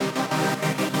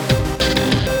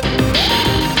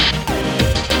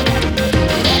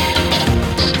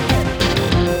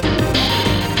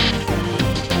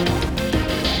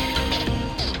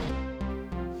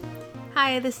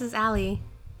this is Allie.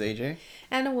 AJ?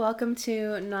 And welcome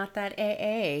to Not That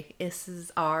AA. This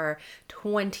is our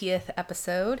 20th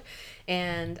episode.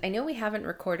 And I know we haven't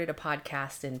recorded a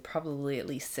podcast in probably at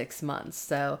least 6 months.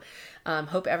 So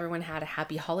hope everyone had a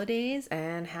happy holidays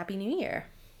and happy new year.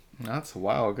 That's a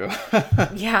while ago.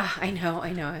 Yeah, I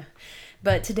know.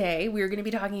 But today we're going to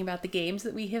be talking about the games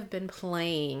that we have been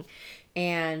playing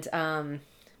and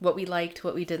what we liked,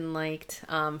 what we didn't like.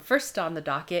 First on the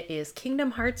docket is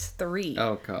Kingdom Hearts 3.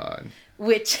 Oh, God.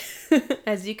 Which,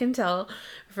 as you can tell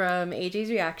from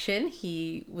AJ's reaction,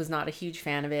 he was not a huge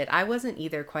fan of it. I wasn't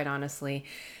either, quite honestly.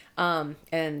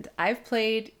 And I've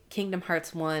played Kingdom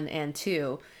Hearts 1 and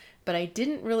 2, but I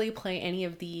didn't really play any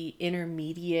of the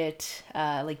intermediate,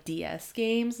 like DS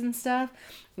games and stuff,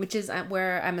 which is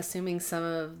where I'm assuming some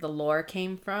of the lore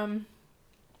came from.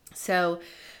 So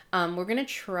we're going to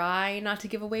try not to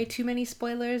give away too many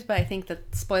spoilers, but I think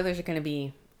that spoilers are going to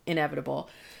be inevitable.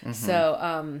 Mm-hmm.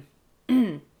 So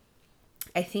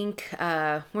I think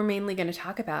we're mainly going to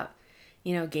talk about,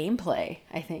 gameplay,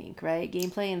 I think, right?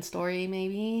 Gameplay and story,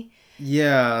 maybe?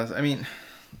 Yeah, I mean,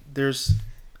 there's...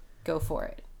 Go for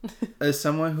it. As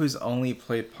someone who's only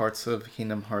played parts of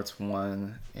Kingdom Hearts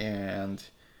 1 and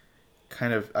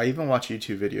I even watched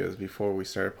YouTube videos before we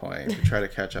started playing to try to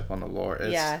catch up on the lore.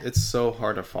 It's so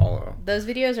hard to follow. Those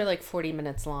videos are like 40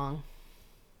 minutes long.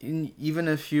 Even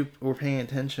if you were paying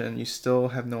attention, you still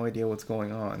have no idea what's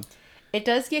going on. It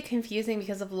does get confusing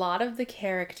because a lot of the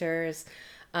characters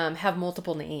have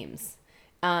multiple names.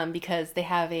 Because they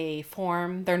have a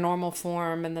form, their normal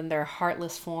form, and then their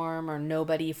heartless form or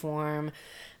nobody form.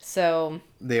 So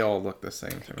they all look the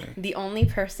same to me. The only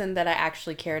person that I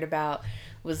actually cared about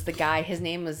was the guy. His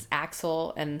name was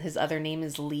Axel, and his other name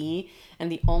is Lee.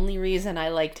 And the only reason I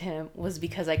liked him was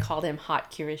because I called him Hot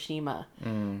Kirishima.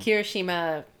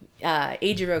 Kirishima,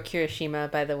 Eijiro Kirishima,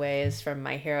 by the way, is from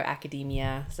My Hero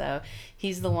Academia. So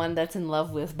he's the one that's in love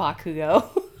with Bakugo.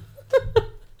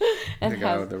 And the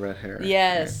guy with the red hair.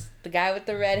 Yes, right? The guy with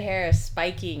the red hair is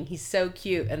spiking. He's so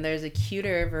cute. And there's a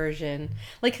cuter version.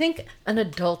 Like, think an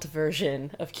adult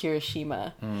version of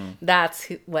Kirishima.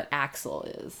 That's what Axel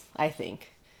is, I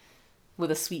think. With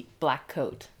a sweet black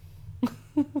coat.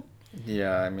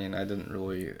 Yeah, I mean, I didn't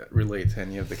really relate to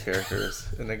any of the characters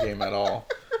in the game at all.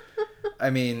 I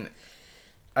mean,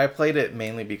 I played it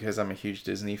mainly because I'm a huge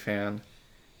Disney fan.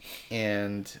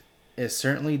 And it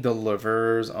certainly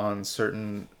delivers on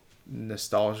certain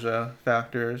nostalgia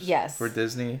factors for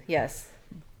Disney. Yes.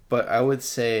 But I would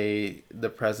say the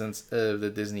presence of the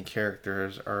Disney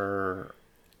characters are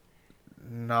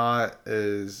not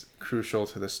as crucial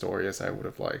to the story as I would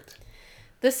have liked.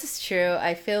 This is true.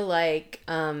 I feel like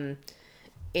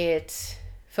it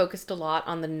focused a lot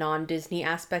on the non-Disney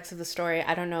aspects of the story.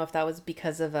 I don't know if that was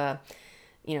because of a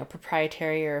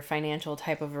proprietary or financial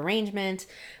type of arrangement,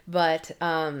 but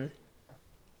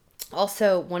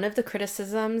also one of the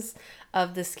criticisms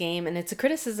of this game, and it's a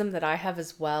criticism that I have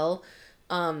as well,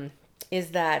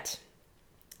 is that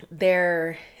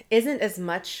there isn't as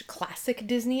much classic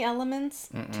Disney elements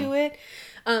to it.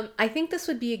 I think this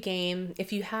would be a game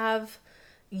if you have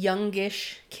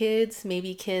youngish kids,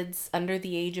 maybe kids under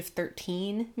the age of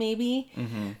 13, maybe,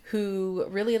 who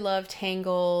really love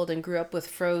Tangled and grew up with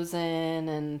Frozen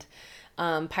and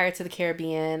Pirates of the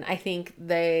Caribbean. I think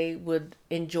they would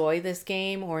enjoy this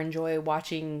game or enjoy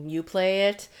watching you play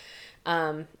it.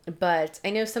 But I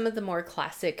know some of the more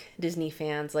classic Disney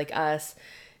fans like us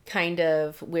kind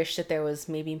of wish that there was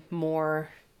maybe more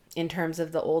in terms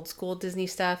of the old school Disney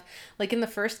stuff. Like in the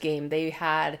first game, they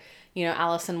had,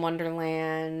 Alice in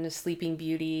Wonderland, Sleeping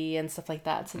Beauty, and stuff like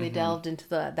that. So they delved into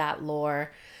that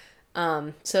lore.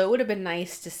 So it would have been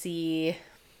nice to see,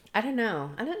 I don't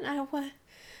know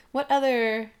what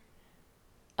other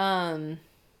one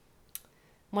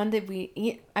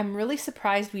did I'm really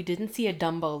surprised we didn't see a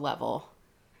Dumbo level.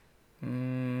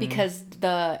 Because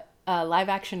the live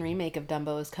action remake of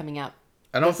Dumbo is coming out.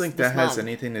 I don't think that has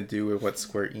anything to do with what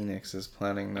Square Enix is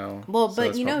planning, though. Well,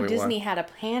 but Disney had a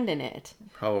hand in it.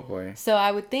 Probably. So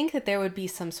I would think that there would be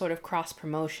some sort of cross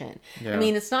promotion. Yeah. I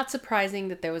mean, it's not surprising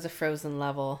that there was a Frozen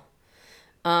level.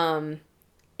 And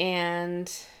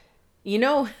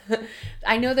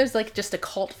I know there's like just a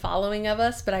cult following of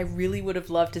us, but I really would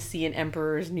have loved to see an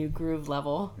Emperor's New Groove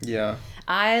level. Yeah.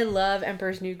 I love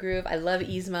Emperor's New Groove. I love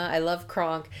Yzma. I love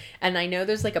Kronk. And I know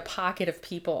there's like a pocket of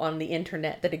people on the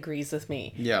internet that agrees with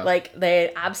me. Yeah. Like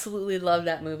they absolutely love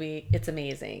that movie. It's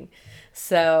amazing.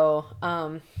 So,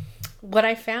 what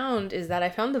I found is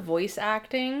that the voice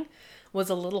acting was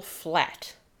a little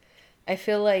flat. I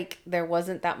feel like there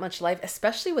wasn't that much life,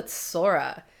 especially with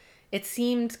Sora. It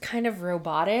seemed kind of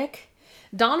robotic.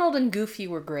 Donald and Goofy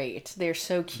were great. They're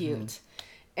so cute.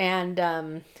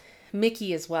 and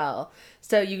Mickey as well.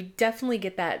 So you definitely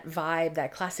get that vibe,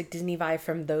 that classic Disney vibe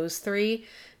from those three.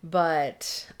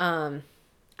 But I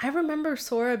remember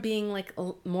Sora being like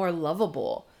more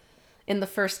lovable in the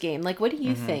first game. Like, what do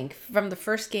you think from the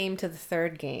first game to the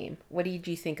third game? What did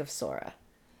you think of Sora?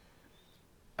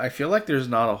 I feel like there's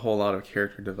not a whole lot of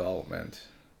character development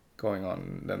going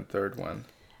on in the third one.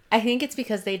 I think it's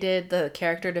because they did the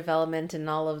character development in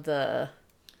all of the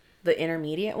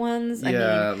intermediate ones.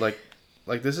 Yeah, I mean,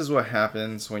 like this is what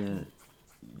happens when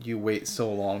you wait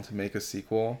so long to make a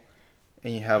sequel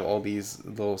and you have all these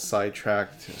little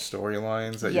sidetracked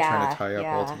storylines that you're trying to tie up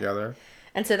all together.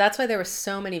 And so that's why there were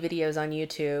so many videos on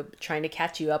YouTube trying to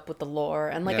catch you up with the lore.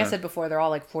 And like I said before, they're all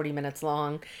like 40 minutes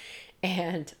long.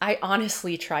 And I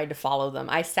honestly tried to follow them.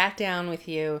 I sat down with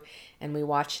you and we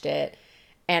watched it.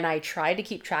 And I tried to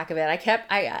keep track of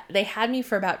it. They had me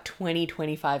for about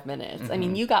 20-25 minutes. I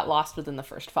mean, you got lost within the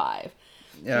first 5.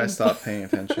 Yeah, I stopped paying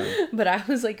attention. But I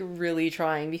was like really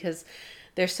trying because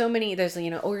there's so many. There's,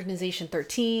 Organization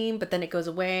 13, but then it goes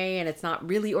away and it's not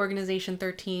really Organization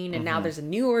 13. And now there's a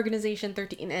new Organization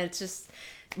 13. And it's just,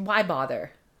 why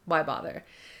bother? Why bother?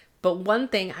 But one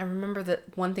thing, I remember that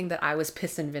one thing that I was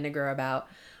piss and vinegar about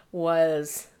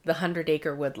was the 100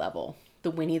 Acre Wood level,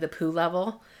 the Winnie the Pooh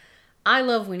level. I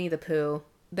love Winnie the Pooh.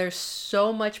 There's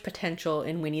so much potential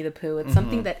in Winnie the Pooh. It's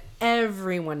something that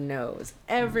everyone knows.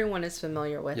 Everyone is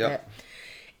familiar with it.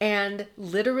 And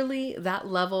literally that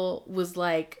level was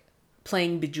like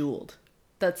playing Bejeweled.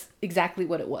 That's exactly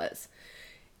what it was.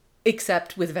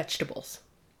 Except with vegetables.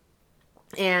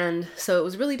 And so it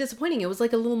was really disappointing. It was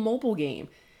like a little mobile game.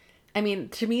 I mean,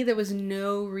 to me, there was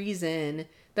no reason.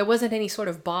 There wasn't any sort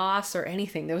of boss or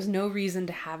anything. There was no reason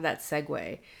to have that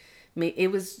segue.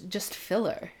 It was just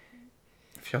filler.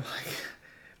 I feel like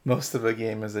most of the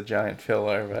game is a giant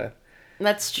filler, but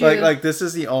that's true. Like this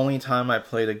is the only time I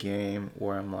played a game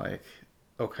where I'm like,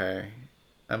 okay,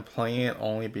 I'm playing it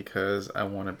only because I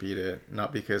want to beat it,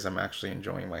 not because I'm actually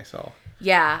enjoying myself.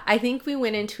 Yeah, I think we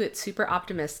went into it super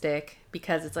optimistic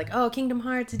because it's like, oh, Kingdom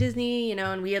Hearts, Disney,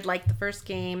 and we had liked the first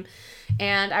game.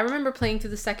 And I remember playing through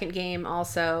the second game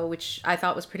also, which I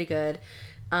thought was pretty good.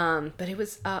 But it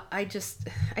was, I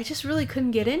just really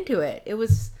couldn't get into it. It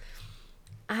was,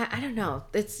 I don't know.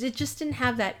 It just didn't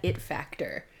have that it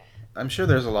factor. I'm sure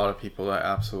there's a lot of people that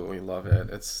absolutely love it.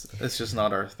 It's just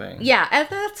not our thing. Yeah, and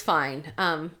that's fine.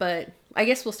 But I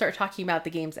guess we'll start talking about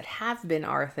the games that have been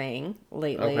our thing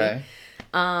lately. Okay.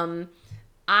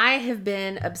 I have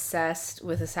been obsessed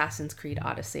with Assassin's Creed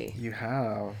Odyssey. You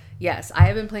have? Yes, I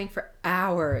have been playing for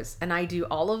hours, and I do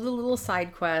all of the little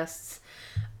side quests.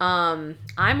 I'm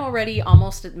already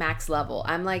almost at max level.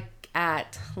 I'm like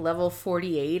at level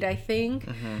 48, I think,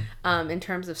 in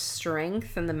terms of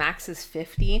strength, and the max is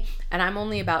 50, and I'm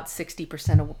only about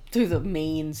 60% through the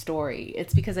main story.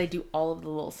 It's because I do all of the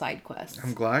little side quests.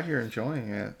 I'm glad you're enjoying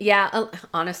it. Yeah,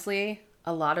 honestly,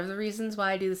 a lot of the reasons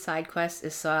why I do the side quests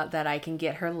is so that I can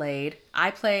get her laid. I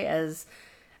play as,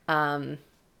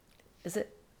 is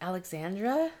it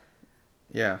Alexandra?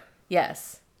 Yeah.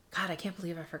 Yes. God, I can't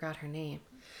believe I forgot her name.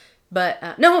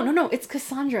 But, no, it's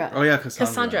Cassandra. Oh, yeah,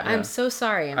 Cassandra. Yeah. I'm so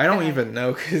sorry. I don't even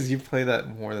know because you play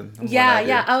that more than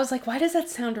Yeah. I was like, why does that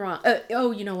sound wrong?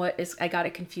 You know what? I got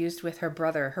it confused with her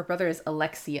brother. Her brother is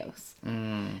Alexios.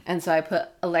 And so I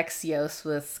put Alexios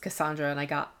with Cassandra and I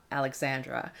got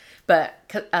Alexandra. But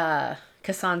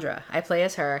Cassandra, I play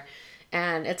as her.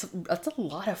 And it's a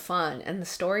lot of fun, and the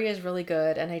story is really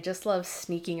good, and I just love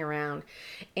sneaking around.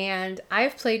 And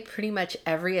I've played pretty much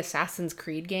every Assassin's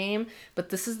Creed game, but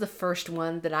this is the first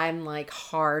one that I'm like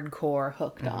hardcore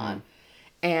hooked on.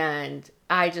 And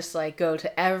I just like go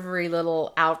to every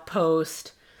little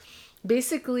outpost.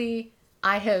 Basically,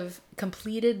 I have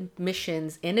completed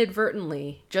missions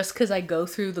inadvertently just because I go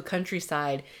through the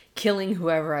countryside killing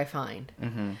whoever I find.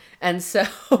 And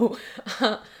so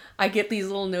I get these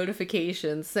little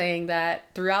notifications saying that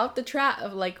throughout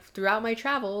throughout my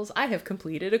travels, I have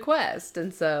completed a quest.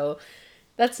 And so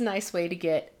that's a nice way to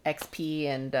get XP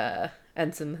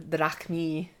and some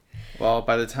drachmi. Well,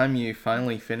 by the time you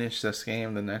finally finish this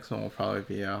game, the next one will probably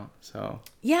be out. So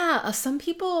yeah, some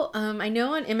people, I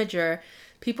know on Imager,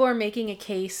 people are making a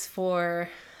case for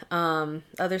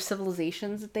other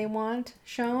civilizations that they want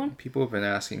shown. People have been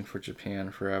asking for Japan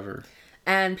forever.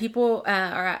 And people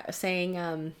are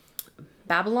saying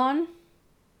Babylon,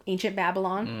 ancient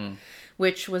Babylon,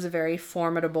 which was a very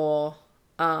formidable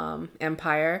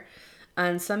empire.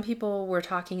 And some people were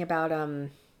talking about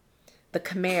the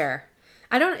Khmer.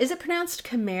 Is it pronounced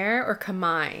Khmer or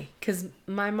Khmer? Because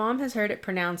my mom has heard it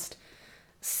pronounced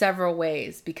several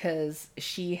ways because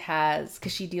she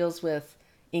deals with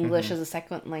English as a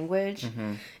second language.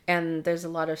 And there's a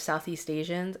lot of Southeast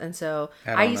Asians. And so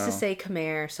I used to say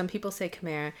Khmer. Some people say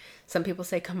Khmer. Some people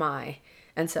say Khmer.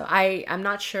 And so I'm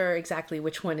not sure exactly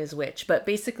which one is which, but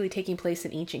basically taking place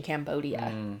in ancient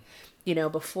Cambodia, you know,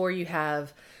 before you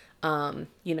have,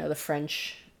 you know, the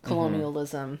French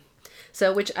colonialism.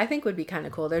 So, which I think would be kind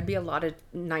of cool. There'd be a lot of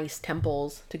nice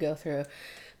temples to go through.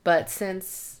 But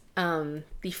since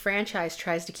the franchise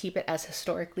tries to keep it as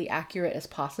historically accurate as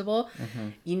possible,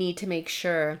 you need to make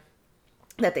sure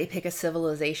that they pick a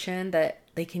civilization that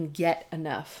they can get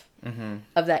enough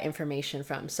of that information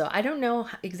from. So I don't know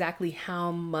exactly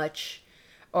how much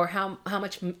or how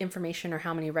much information or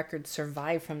how many records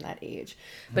survive from that age,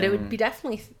 but it would be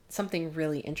definitely something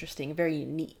really interesting, very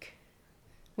unique.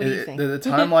 What do you think? The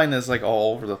timeline is like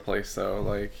all over the place though.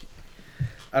 Like,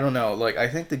 I don't know. Like, I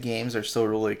think the games are still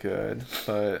really good,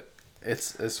 but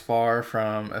it's as far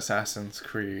from Assassin's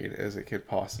Creed as it could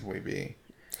possibly be.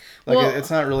 Like, well,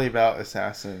 it's not really about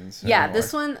assassins. Yeah, anymore.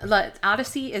 This one, like,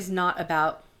 Odyssey is not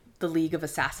about the League of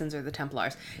Assassins or the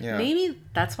Templars. Yeah. Maybe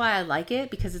that's why I like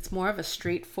it, because it's more of a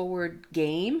straightforward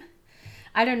game.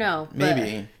 I don't know.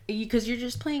 Maybe. Because you're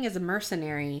just playing as a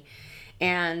mercenary,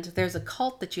 and there's a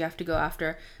cult that you have to go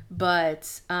after,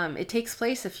 but it takes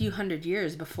place a few hundred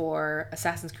years before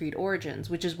Assassin's Creed Origins,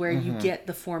 which is where you get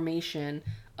the formation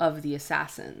of the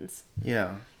assassins.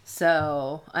 Yeah.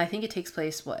 So I think it takes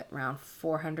place, around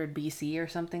 400 BC or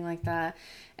something like that.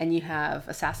 And you have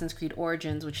Assassin's Creed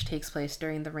Origins, which takes place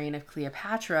during the reign of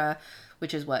Cleopatra,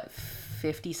 which is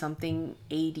 50-something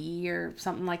AD or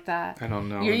something like that. I don't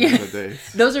know the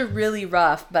dates. Those are really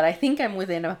rough, but I think I'm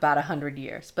within about 100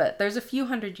 years. But there's a few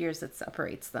hundred years that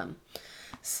separates them.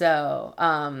 So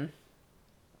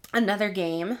another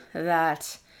game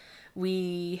that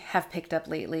we have picked up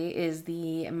lately is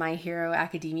the My Hero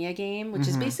Academia game, which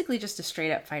is basically just a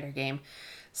straight up fighter game.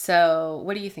 So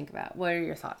what do you think about? What are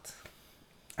your thoughts?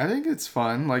 I think it's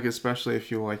fun, like, especially if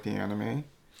you like the anime.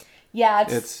 Yeah,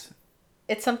 it's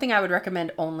something I would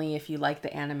recommend only if you like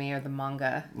the anime or the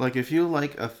manga. Like, if you're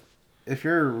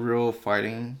a real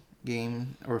fighting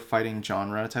game or fighting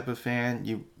genre type of fan,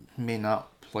 you may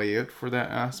not play it for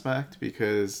that aspect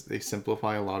because they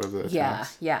simplify a lot of the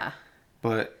attacks. Yeah.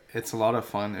 But it's a lot of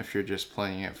fun if you're just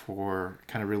playing it for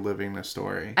kind of reliving the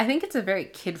story. I think it's a very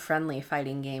kid-friendly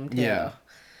fighting game too. Yeah.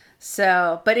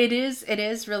 So, but it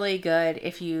is really good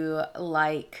if you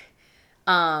like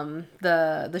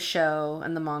the show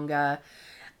and the manga.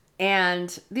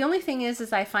 And the only thing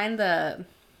is I find the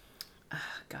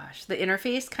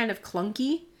interface kind of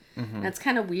clunky. And it's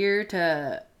kind of weird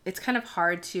it's kind of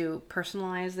hard to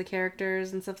personalize the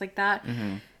characters and stuff like that.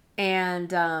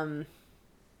 And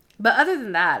but other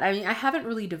than that, I mean, I haven't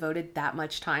really devoted that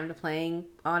much time to playing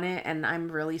on it, and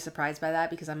I'm really surprised by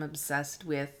that because I'm obsessed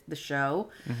with the show.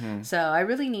 So I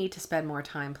really need to spend more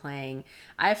time playing.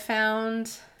 I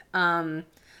found the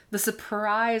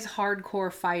surprise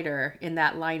hardcore fighter in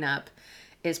that lineup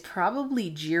is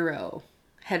probably Jiro.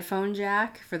 Headphone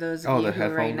Jack, for those of you who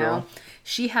right now.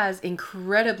 She has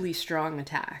incredibly strong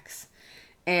attacks.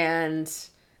 And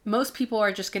most people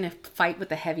are just going to fight with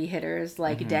the heavy hitters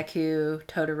like Deku,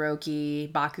 Todoroki,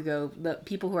 Bakugo, the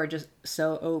people who are just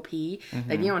so OP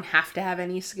that you don't have to have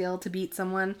any skill to beat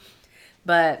someone.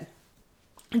 But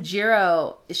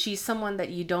Jiro, she's someone that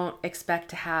you don't expect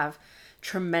to have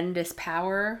tremendous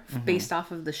power based off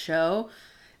of the show.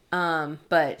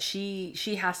 But she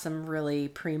has some really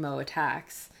primo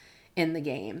attacks in the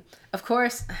game. Of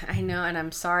course, I know, and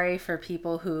I'm sorry for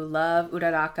people who love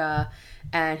Uraraka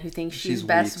and who think she's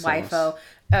best waifu.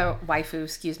 Waifu,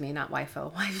 excuse me, not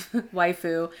waifu.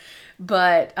 Waifu.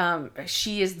 But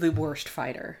she is the worst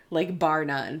fighter, like bar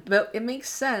none. But it makes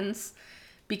sense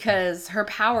because her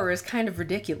power is kind of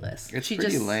ridiculous. It's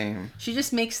pretty lame. She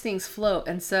just makes things float,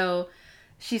 and so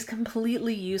she's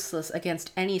completely useless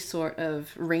against any sort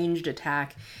of ranged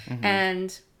attack.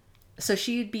 And so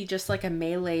she'd be just like a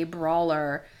melee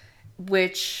brawler,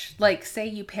 which, like, say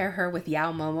you pair her with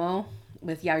Yao Momo,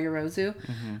 with Yaoyorozu,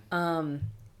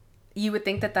 you would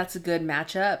think that that's a good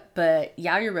matchup, but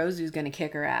Yaoyorozu's going to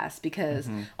kick her ass because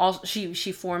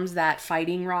she forms that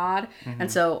fighting rod,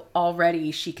 and so already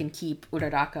she can keep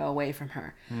Uraraka away from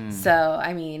her. So,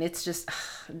 I mean, it's just,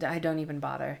 I don't even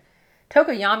bother.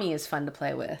 Tokoyami is fun to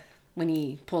play with when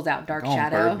he pulls out Dark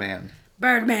Shadow.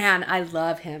 Birdman. I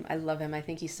love him. I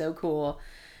think he's so cool.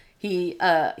 He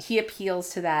appeals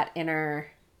to that inner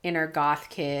goth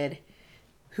kid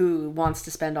who wants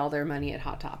to spend all their money at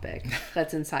Hot Topic.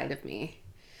 That's inside of me.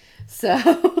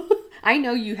 So I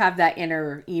know you have that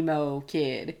inner emo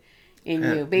kid in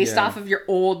you based off of your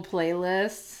old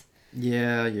playlists.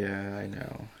 Yeah, I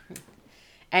know.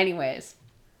 Anyways,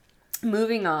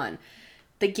 moving on.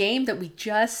 The game that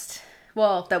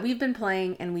that we've been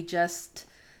playing and we just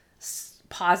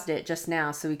paused it just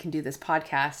now so we can do this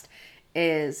podcast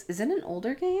is it an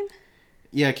older game?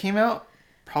 Yeah, it came out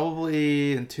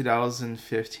probably in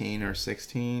 2015 or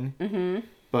 16. Mm-hmm.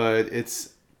 But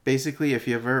it's basically, if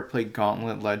you ever played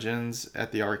Gauntlet Legends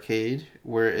at the arcade,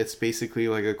 where it's basically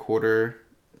like a quarter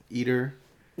eater.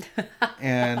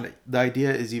 And the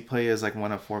idea is you play as like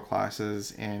one of 4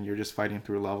 classes and you're just fighting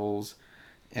through levels.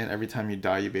 And every time you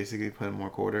die, you basically put in more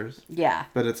quarters. Yeah.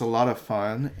 But it's a lot of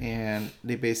fun, and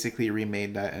they basically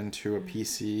remade that into a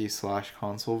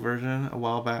PC/console version a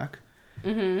while back.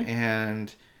 Mm-hmm.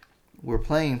 And we're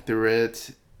playing through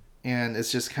it, and it's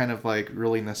just kind of like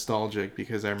really nostalgic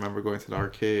because I remember going to the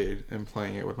arcade and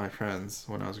playing it with my friends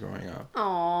when I was growing up.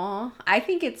 Aw.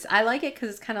 I like it because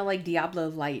it's kind of like Diablo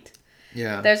Light.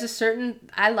 Yeah.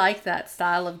 I like that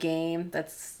style of game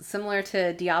that's similar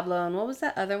to Diablo. And what was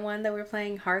that other one that we were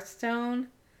playing? Hearthstone?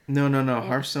 No.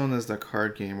 Hearthstone is the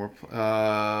card game.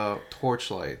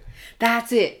 Torchlight.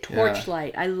 That's it.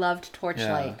 Torchlight. Yeah. I loved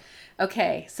Torchlight. Yeah.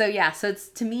 Okay. So yeah. So it's,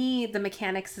 to me, the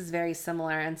mechanics is very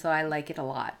similar. And so I like it a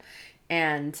lot.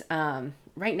 And,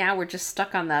 right now we're just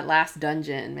stuck on that last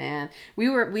dungeon, man.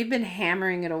 We've been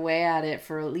hammering it away at it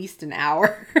for at least an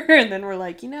hour, and then we're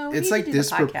like, it's like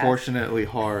disproportionately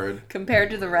hard compared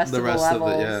to the rest of the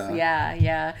levels. Yeah.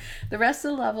 Yeah. The rest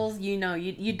of the levels,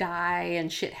 you die and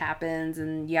shit happens,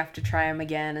 and you have to try them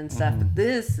again and stuff. Mm-hmm. But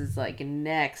this is like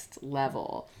next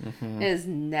level. Mm-hmm. It is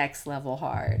next level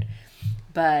hard.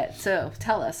 But so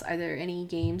tell us, are there any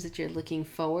games that you're looking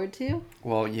forward to?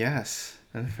 Well, yes.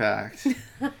 In fact,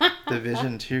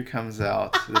 Division 2 comes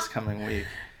out this coming week.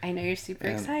 I know you're super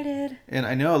excited. And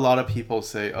I know a lot of people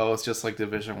say, oh, it's just like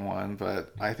Division 1,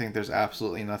 but I think there's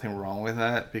absolutely nothing wrong with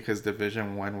that because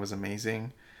Division 1 was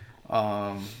amazing.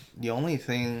 The only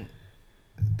thing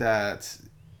that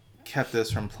kept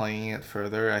us from playing it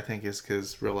further, I think, is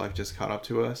because real life just caught up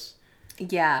to us.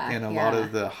 Yeah. And a lot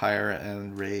of the higher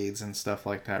end raids and stuff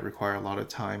like that require a lot of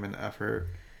time and effort.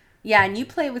 Yeah, and you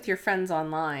play with your friends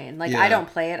online. Like, I don't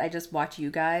play it. I just watch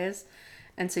you guys.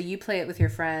 And so you play it with your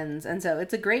friends. And so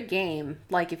it's a great game,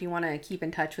 like, if you want to keep in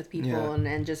touch with people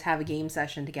and just have a game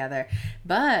session together.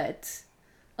 But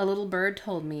a little bird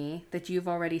told me that you've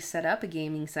already set up a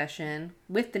gaming session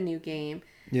with the new game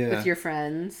with your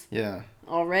friends. Yeah.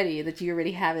 Already, that you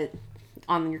already have it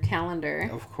on your calendar.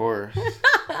 Of course.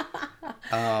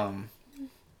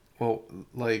 Well,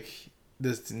 like,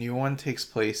 this new one takes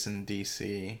place in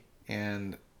DC.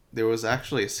 And there was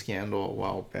actually a scandal a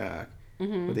while back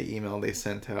with the email they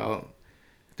sent out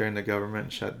during the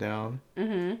government shutdown.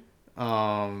 Mm-hmm.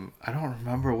 I don't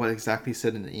remember what exactly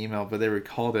said in the email, but they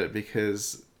recalled it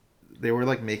because they were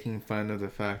like making fun of the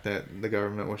fact that the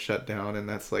government was shut down, and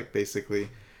that's like basically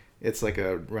it's like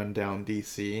a rundown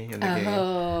DC in the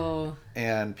game.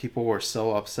 And people were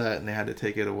so upset and they had to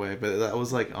take it away. But that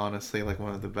was like honestly like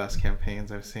one of the best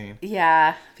campaigns I've seen.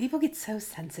 Yeah. People get so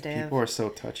sensitive. People are so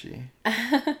touchy.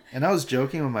 And I was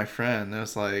joking with my friend. I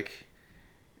was like,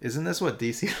 isn't this what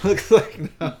DC looks like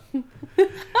now?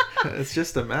 It's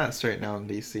just a mess right now in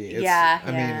DC.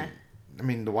 I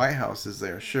mean, the White House is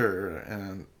there, sure.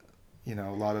 And,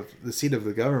 a lot of the seat of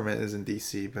the government is in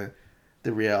DC, but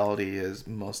the reality is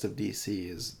most of DC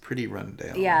is pretty run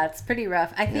down. Yeah, it's pretty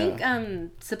rough. I think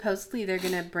supposedly they're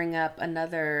going to bring up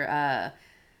another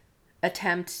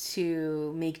attempt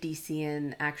to make DC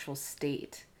an actual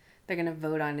state. They're going to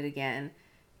vote on it again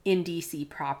in DC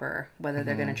proper, whether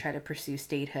they're going to try to pursue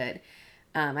statehood.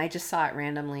 I just saw it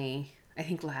randomly, I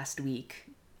think last week.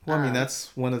 Well, I mean,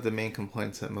 that's one of the main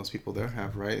complaints that most people there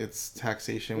have, right? It's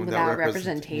taxation without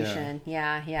representation.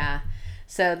 Yeah.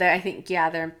 So I think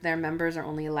their members are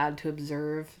only allowed to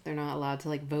observe. They're not allowed to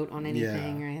like vote on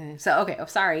anything or anything. So okay,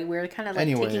 sorry, we're kind of like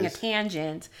taking a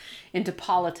tangent into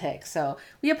politics. So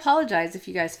we apologize if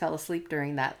you guys fell asleep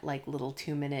during that like little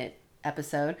 2-minute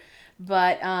episode.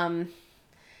 But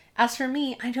as for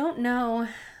me, I don't know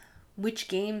which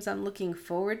games I'm looking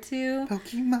forward to.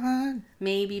 Pokemon.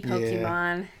 Maybe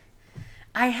Pokemon. Yeah.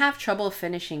 I have trouble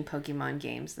finishing Pokemon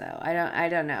games though. I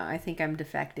don't know. I think I'm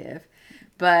defective.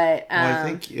 But I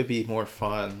think it'd be more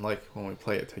fun like when we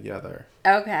play it together.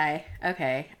 Okay.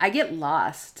 I get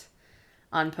lost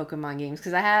on Pokemon games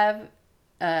because I have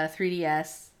a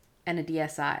 3DS and a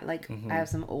DSi. Like I have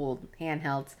some old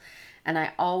handhelds, and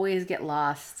I always get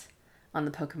lost on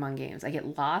the Pokemon games. I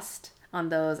get lost on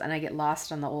those, and I get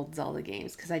lost on the old Zelda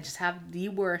games because I just have the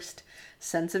worst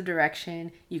sense of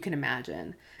direction you can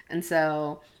imagine. And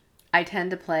so I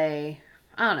tend to play,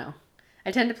 I don't know,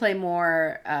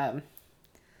 more,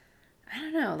 I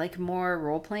don't know, like more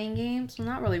role-playing games. Well,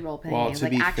 not really role-playing Well, games, to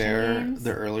like be action fair, games.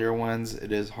 the earlier ones,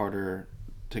 it is harder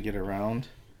to get around.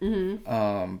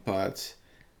 But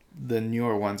the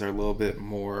newer ones are a little bit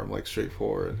more like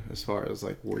straightforward as far as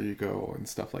like where you go and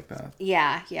stuff like that.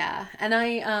 Yeah, yeah. And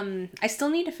I still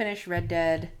need to finish Red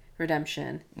Dead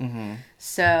Redemption.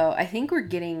 So I think we're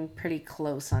getting pretty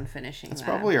close on finishing It's that.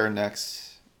 probably our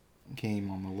next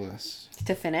game on the list.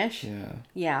 To finish? Yeah.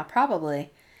 Yeah,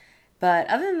 probably. But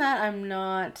other than that, I'm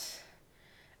not...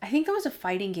 I think there was a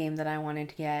fighting game that I wanted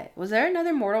to get. Was there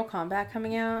another Mortal Kombat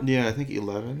coming out? Yeah, I think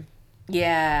 11.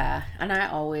 Yeah, and I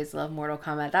always love Mortal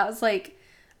Kombat. That was like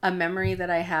a memory that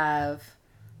I have.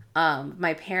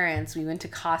 My parents, we went to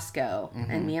Costco,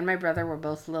 and me and my brother were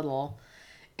both little,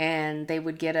 and they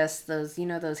would get us those,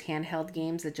 those handheld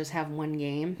games that just have one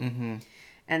game.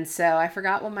 And so I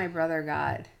forgot what my brother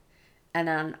got, and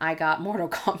then I got Mortal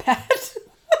Kombat.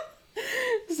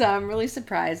 So I'm really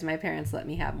surprised my parents let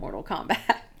me have Mortal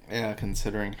Kombat. Yeah,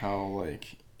 considering how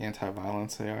like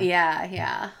anti-violence they are. Yeah,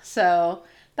 yeah. So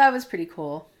that was pretty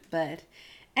cool. But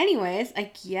anyways,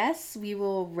 I guess we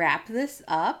will wrap this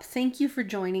up. Thank you for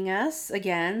joining us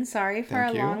again. Sorry for Thank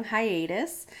our you. long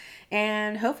hiatus.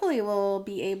 And hopefully we'll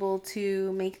be able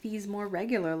to make these more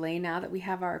regularly now that we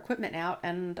have our equipment out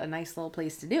and a nice little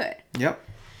place to do it. Yep.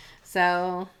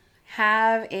 So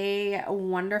have a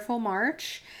wonderful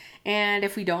March. And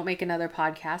if we don't make another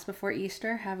podcast before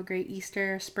Easter, have a great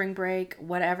Easter, spring break,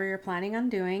 whatever you're planning on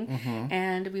doing.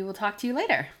 And we will talk to you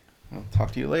later. I'll talk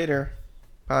to you later.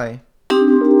 Bye.